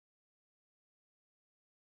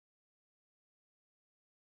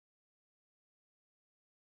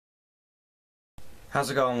How's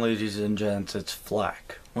it going, ladies and gents? It's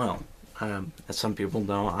Flak. Well, as some people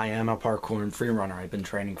know, I am a parkour and freerunner. I've been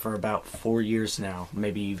training for about 4 years now,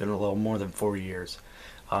 maybe even a little more than 4 years.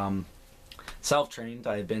 Self-trained,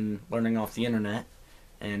 I've been learning off the internet,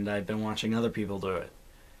 and I've been watching other people do it.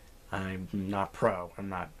 I'm not pro. I'm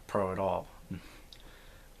not pro at all.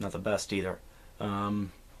 Not the best either.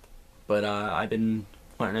 But I've been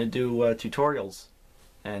wanting to do tutorials,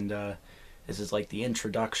 and this is like the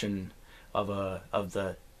introduction of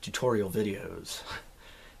the tutorial videos.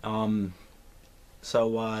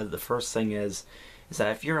 So the first thing is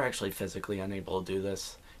that if you're actually physically unable to do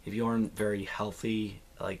this, if you aren't very healthy,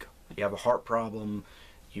 like you have a heart problem,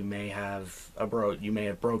 you may have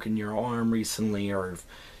broken your arm recently, or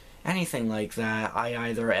anything like that, I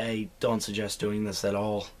either A, don't suggest doing this at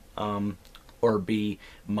all, or B,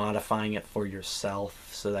 modifying it for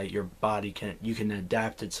yourself so that your body you can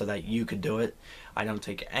adapt it so that you could do it. I don't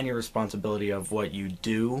take any responsibility of what you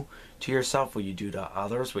do to yourself, what you do to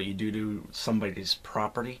others, what you do to somebody's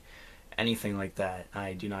property, anything like that.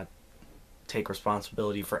 I do not take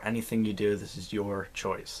responsibility for anything you do. This is your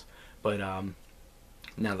choice. But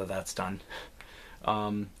now that that's done,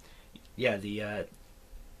 yeah,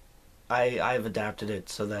 I've adapted it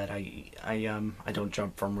so that I don't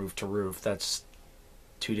jump from roof to roof. That's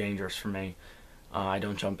too dangerous for me. I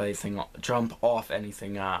don't jump off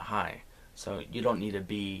anything high. So you don't need to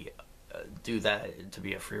do that to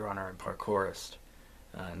be a freerunner and parkourist.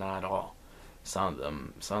 Not at all.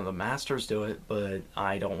 Some of the masters do it, but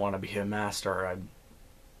I don't want to be a master. I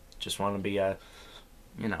just want to be a,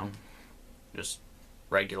 just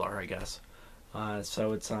regular, I guess.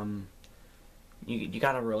 So it's you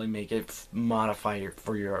gotta really make it modify it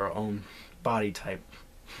for your own body type.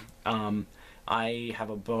 I have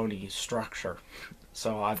a bony structure,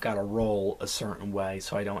 so I've got to roll a certain way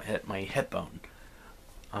so I don't hit my hip bone.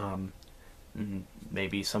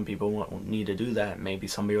 Maybe some people won't need to do that. Maybe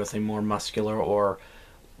somebody with a more muscular or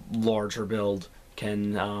larger build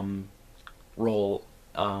can roll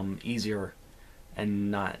easier and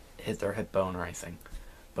not hit their hip bone or anything.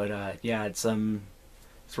 But yeah, it's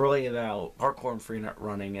really about parkour and free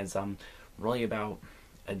running is really about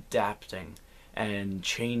adapting and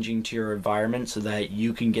changing to your environment so that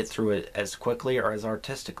you can get through it as quickly or as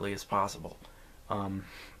artistically as possible.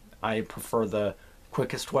 I prefer the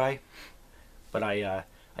quickest way, but I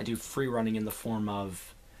do free running in the form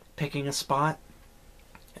of picking a spot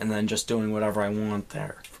and then just doing whatever I want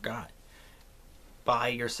there. Forgot. Buy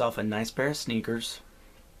yourself a nice pair of sneakers.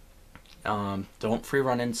 Don't free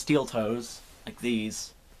run in steel toes like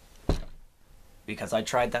these, because I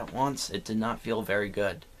tried that once. It did not feel very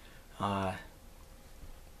good.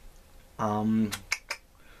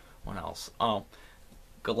 What else? Oh,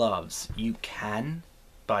 gloves. You can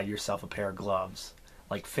buy yourself a pair of gloves,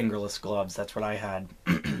 like fingerless gloves. That's what I had.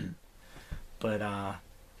 But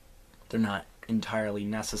they're not entirely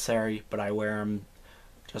necessary, but I wear them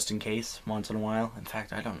just in case once in a while. In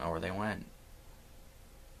fact, I don't know where they went.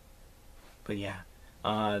 But yeah,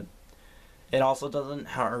 it also doesn't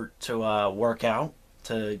hurt to work out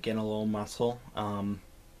to get a little muscle.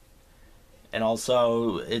 And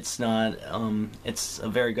also, it's not. It's a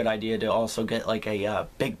very good idea to also get like a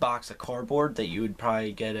big box of cardboard that you would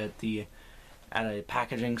probably get at a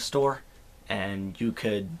packaging store, and you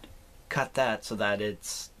could cut that so that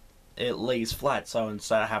it lays flat. So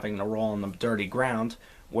instead of having to roll on the dirty ground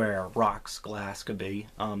where rocks, glass could be,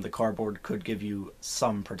 the cardboard could give you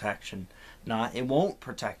some protection. It won't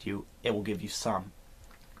protect you. It will give you some.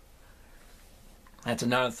 That's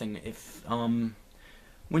another thing. If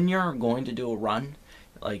when you're going to do a run,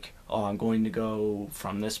 like, oh, I'm going to go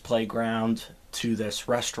from this playground to this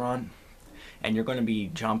restaurant, and you're going to be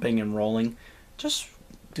jumping and rolling, just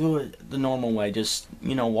do it the normal way. Just,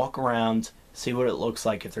 walk around, see what it looks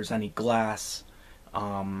like, if there's any glass,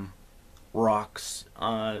 rocks,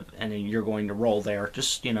 and then you're going to roll there.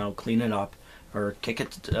 Just, clean it up or kick it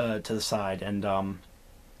to the side, and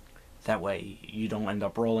that way you don't end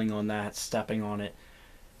up rolling on that, stepping on it,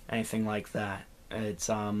 anything like that. It's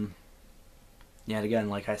yet again,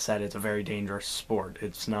 like I said, it's a very dangerous sport.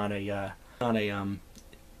 It's not a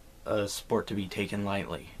sport to be taken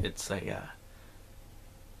lightly. It's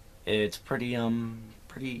pretty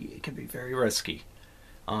it can be very risky.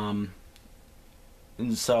 And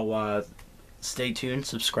so stay tuned,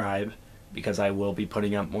 subscribe, because I will be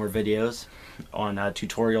putting up more videos on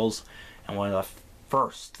tutorials. And one of the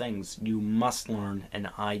first things you must learn, and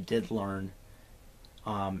I did learn,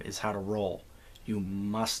 is how to roll. You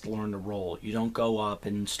must learn to roll. You don't go up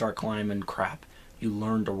and start climbing crap. You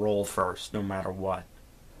learn to roll first, no matter what.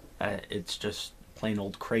 It's just plain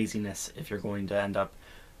old craziness if you're going to end up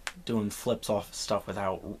doing flips off stuff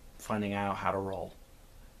without finding out how to roll.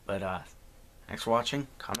 But thanks for watching.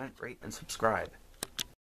 Comment, rate, and subscribe.